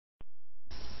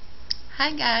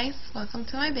Hi guys, welcome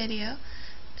to my video.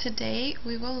 Today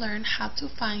we will learn how to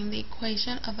find the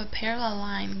equation of a parallel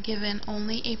line given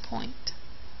only a point.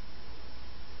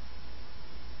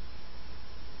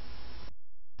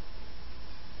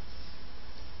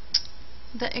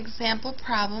 The example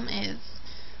problem is,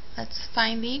 let's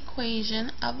find the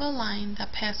equation of a line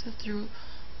that passes through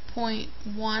point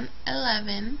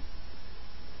 111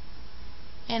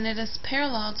 and it is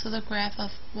parallel to the graph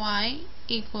of y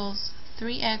equals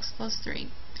 3x plus 3.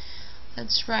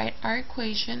 Let's write our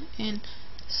equation in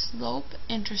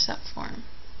slope-intercept form.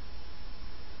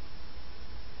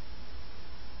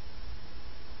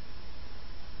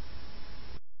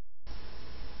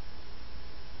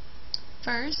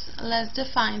 First, let's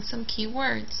define some key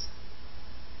words.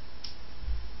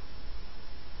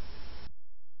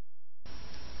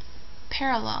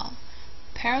 Parallel.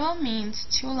 Parallel means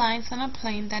two lines on a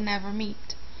plane that never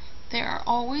meet. They are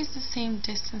always the same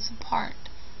distance apart.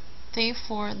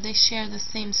 Therefore, they share the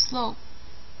same slope,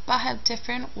 but have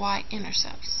different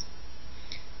y-intercepts.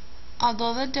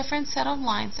 Although the different set of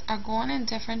lines are going in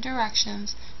different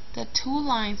directions, the two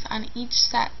lines on each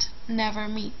set never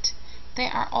meet. They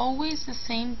are always the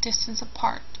same distance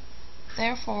apart.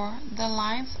 Therefore, the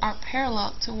lines are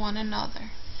parallel to one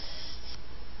another.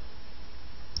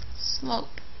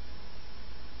 Slope.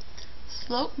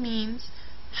 Slope means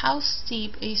how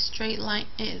steep a straight line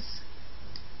is.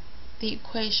 The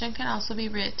equation can also be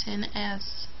written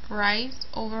as rise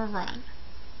over run.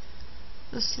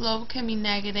 The slope can be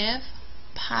negative,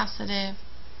 positive,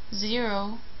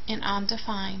 0, and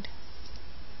undefined.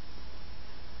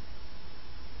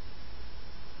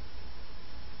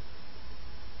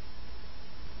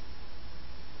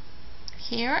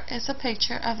 Here is a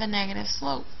picture of a negative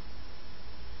slope.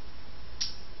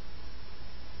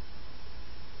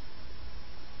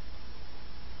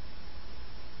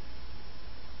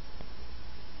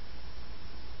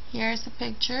 Here is a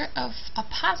picture of a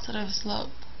positive slope.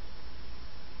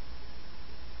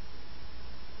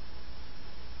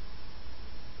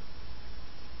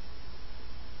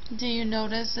 Do you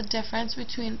notice the difference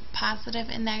between positive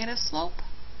and negative slope?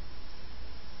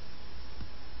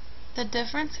 The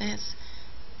difference is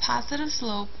positive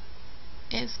slope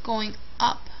is going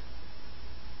up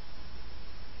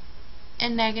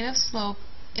and negative slope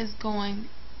is going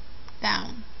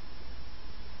down.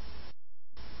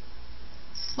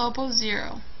 Slope of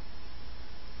 0.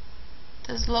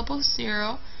 The slope of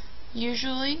 0,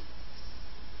 usually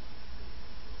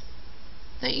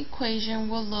the equation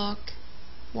will look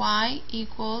y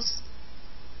equals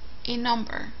a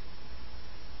number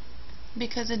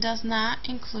because it does not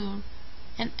include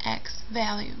an x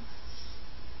value.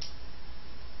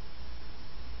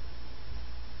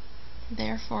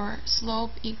 Therefore,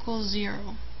 slope equals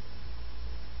 0.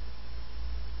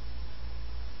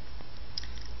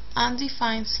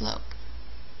 Undefined slope.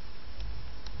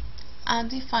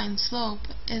 Undefined slope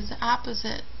is the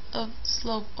opposite of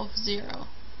slope of 0.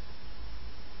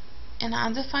 In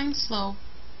undefined slope,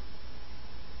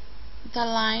 the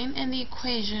line and the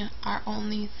equation are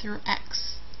only through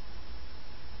x,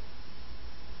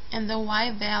 and the y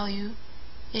value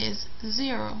is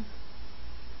 0.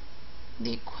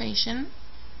 The equation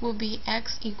will be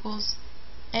x equals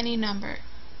any number.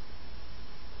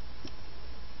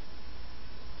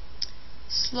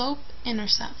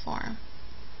 Slope-intercept form.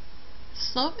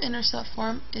 Slope-intercept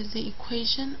form is the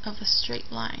equation of a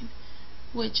straight line,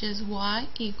 which is y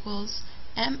equals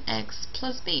mx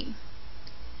plus b.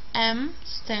 M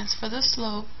stands for the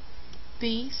slope,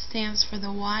 b stands for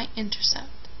the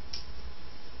y-intercept.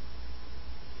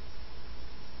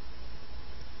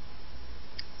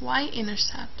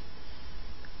 Y-intercept.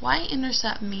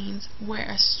 Y-intercept means where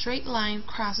a straight line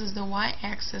crosses the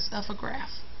y-axis of a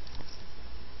graph.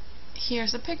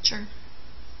 Here's a picture.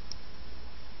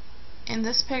 In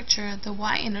this picture, the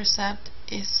y-intercept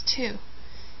is 2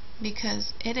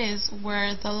 because it is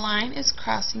where the line is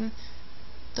crossing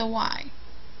the y.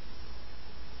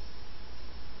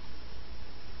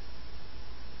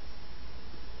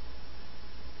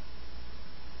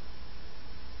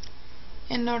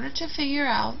 In order to figure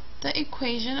out the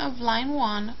equation of line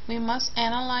 1, we must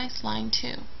analyze line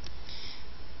 2.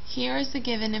 Here is the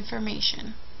given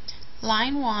information.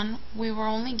 Line 1, we were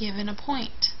only given a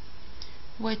point,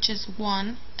 which is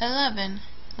 1, 11.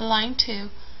 Line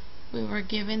 2, we were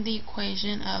given the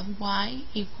equation of y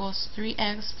equals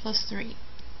 3x plus 3.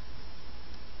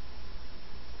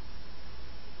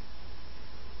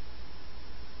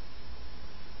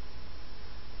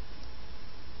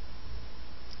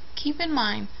 Keep in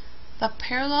mind that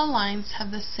parallel lines have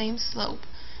the same slope,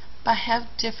 but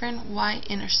have different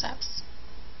y-intercepts.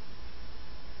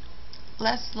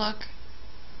 Let's look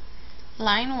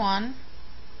line 1,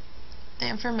 the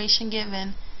information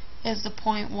given is the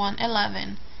point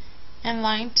 111, and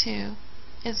line 2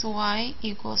 is y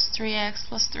equals 3x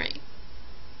plus 3.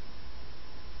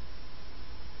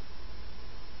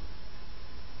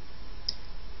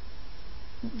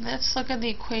 Let's look at the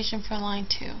equation for line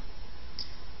 2.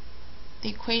 The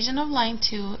equation of line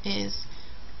 2 is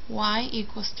y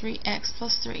equals 3x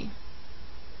plus 3,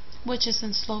 which is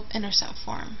in slope-intercept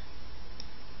form.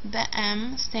 The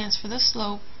m stands for the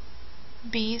slope,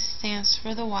 b stands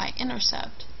for the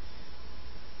y-intercept.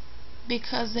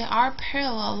 Because they are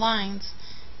parallel lines,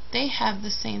 they have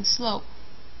the same slope.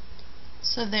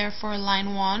 So therefore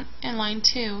line 1 and line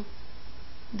 2,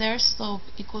 their slope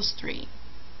equals 3.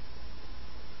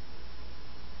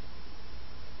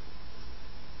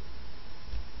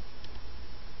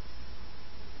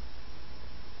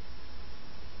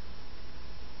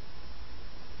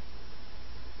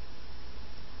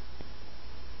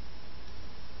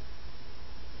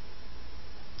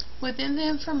 Within the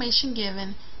information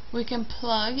given, we can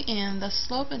plug in the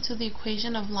slope into the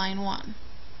equation of line 1.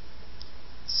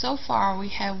 So far we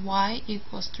have y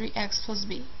equals 3x plus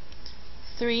b.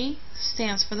 3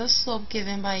 stands for the slope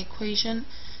given by equation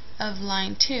of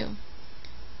line 2.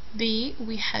 b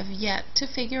we have yet to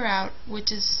figure out,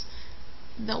 which is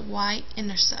the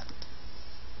y-intercept.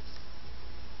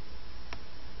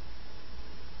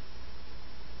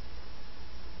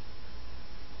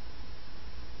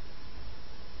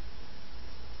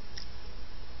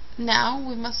 Now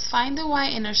we must find the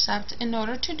y-intercept. In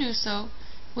order to do so,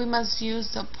 we must use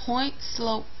the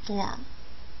point-slope form.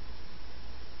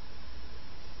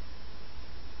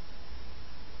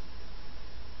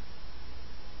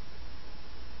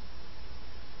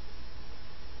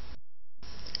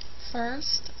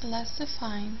 First, let's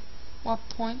define what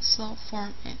point-slope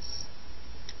form is.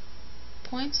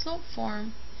 Point-slope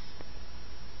form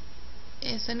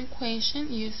is an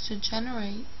equation used to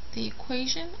generate the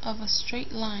equation of a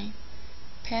straight line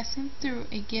passing through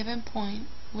a given point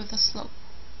with a slope.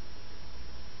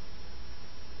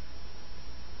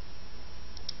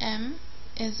 M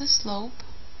is the slope,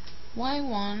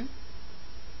 y1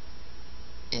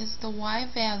 is the y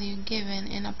value given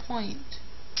in a point,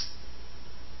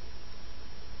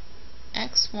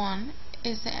 x1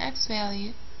 is the x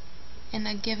value in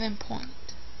a given point.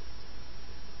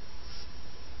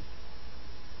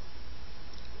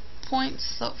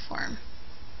 Point-slope form.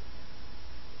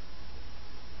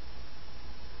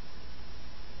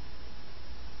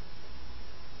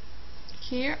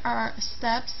 Here are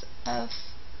steps of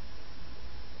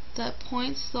the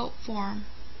point-slope form.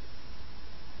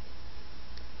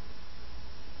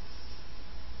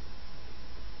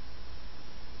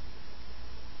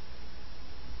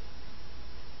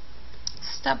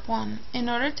 Step 1. In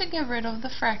order to get rid of the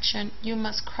fraction, you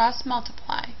must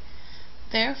cross-multiply.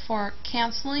 Therefore,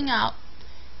 canceling out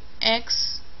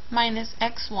x minus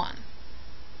x1.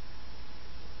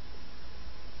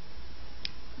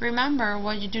 Remember,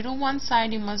 what you do to one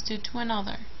side, you must do to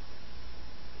another.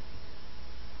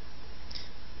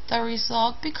 The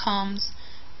result becomes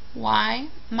y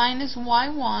minus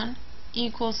y1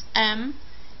 equals m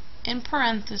in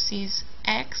parentheses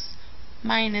x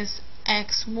minus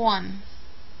x1.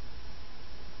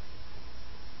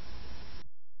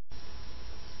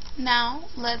 Now,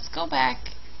 let's go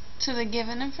back to the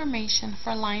given information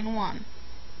for line 1.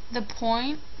 The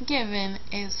point given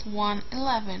is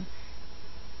 111,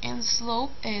 and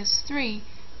slope is 3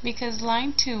 because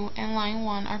line 2 and line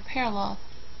 1 are parallel.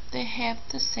 They have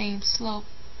the same slope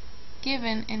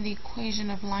given in the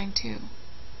equation of line 2,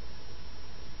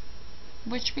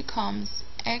 which becomes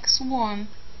x1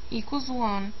 equals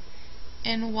 1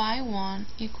 and y1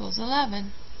 equals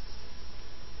 11.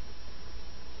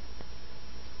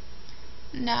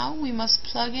 Now we must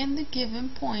plug in the given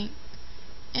point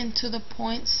into the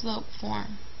point-slope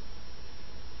form,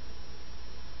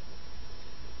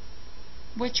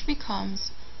 which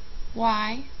becomes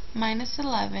y minus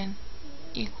 11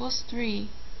 equals 3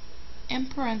 in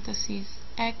parentheses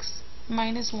x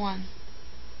minus 1.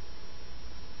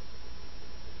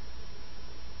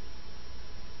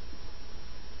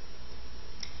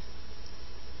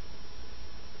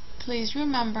 Please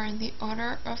remember the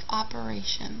order of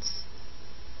operations.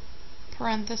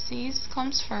 Parentheses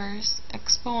comes first,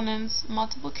 exponents,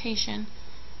 multiplication,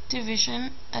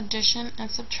 division, addition, and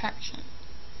subtraction.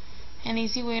 An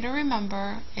easy way to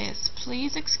remember is,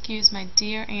 please excuse my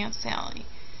dear Aunt Sally.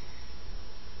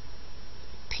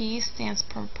 P stands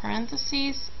for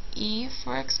parentheses, E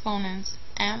for exponents,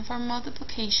 M for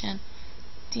multiplication,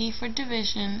 D for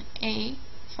division, A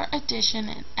for addition,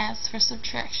 and S for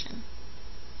subtraction.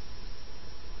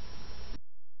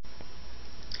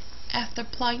 After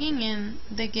plugging in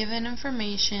the given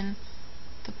information,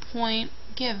 the point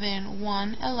given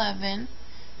 1, 11,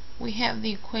 we have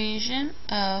the equation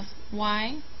of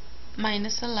y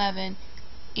minus 11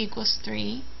 equals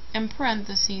 3 in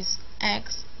parentheses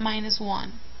x minus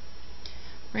 1.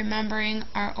 Remembering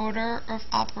our order of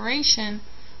operation,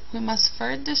 we must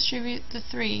first distribute the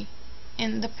 3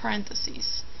 in the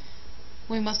parentheses.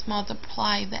 We must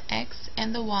multiply the x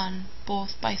and the 1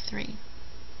 both by 3,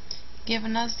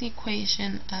 giving us the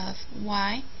equation of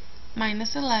y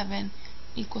minus 11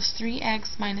 equals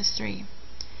 3x minus 3.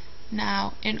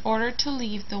 Now, in order to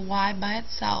leave the y by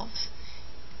itself,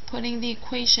 putting the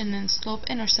equation in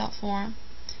slope-intercept form,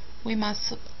 we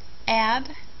must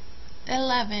add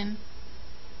 11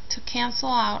 to cancel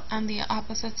out on the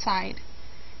opposite side,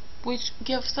 which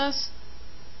gives us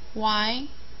y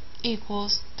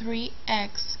equals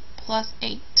 3x plus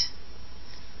 8.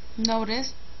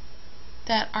 Notice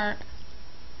that our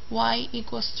y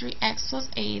equals 3x plus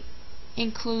 8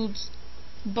 includes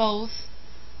both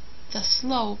the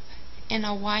slope and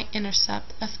a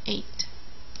y-intercept of 8,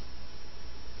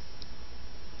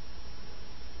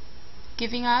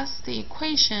 giving us the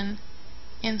equation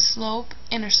in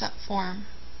slope-intercept form.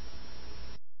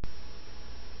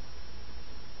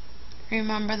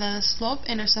 Remember that the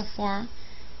slope-intercept form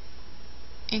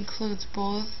includes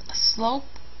both a slope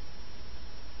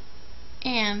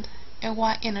and a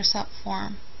y-intercept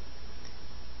form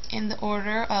in the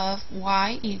order of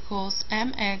y equals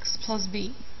mx plus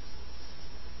b.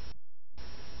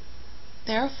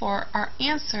 Therefore, our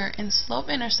answer in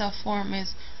slope-intercept form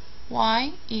is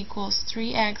y equals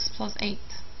 3x plus 8.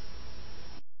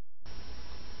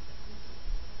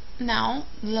 Now,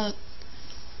 the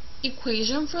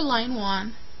equation for line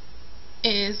 1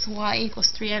 is y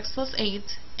equals 3x plus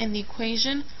 8, and the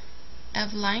equation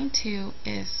of line 2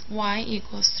 is y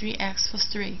equals 3x plus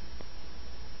 3.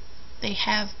 They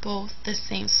have both the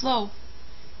same slope,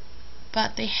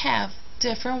 but they have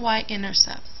different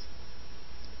y-intercepts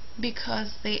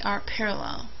because they are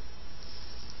parallel.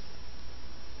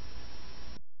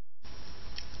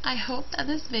 I hope that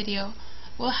this video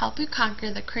will help you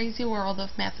conquer the crazy world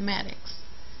of mathematics.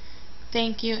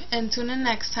 Thank you, and tune in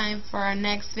next time for our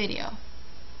next video.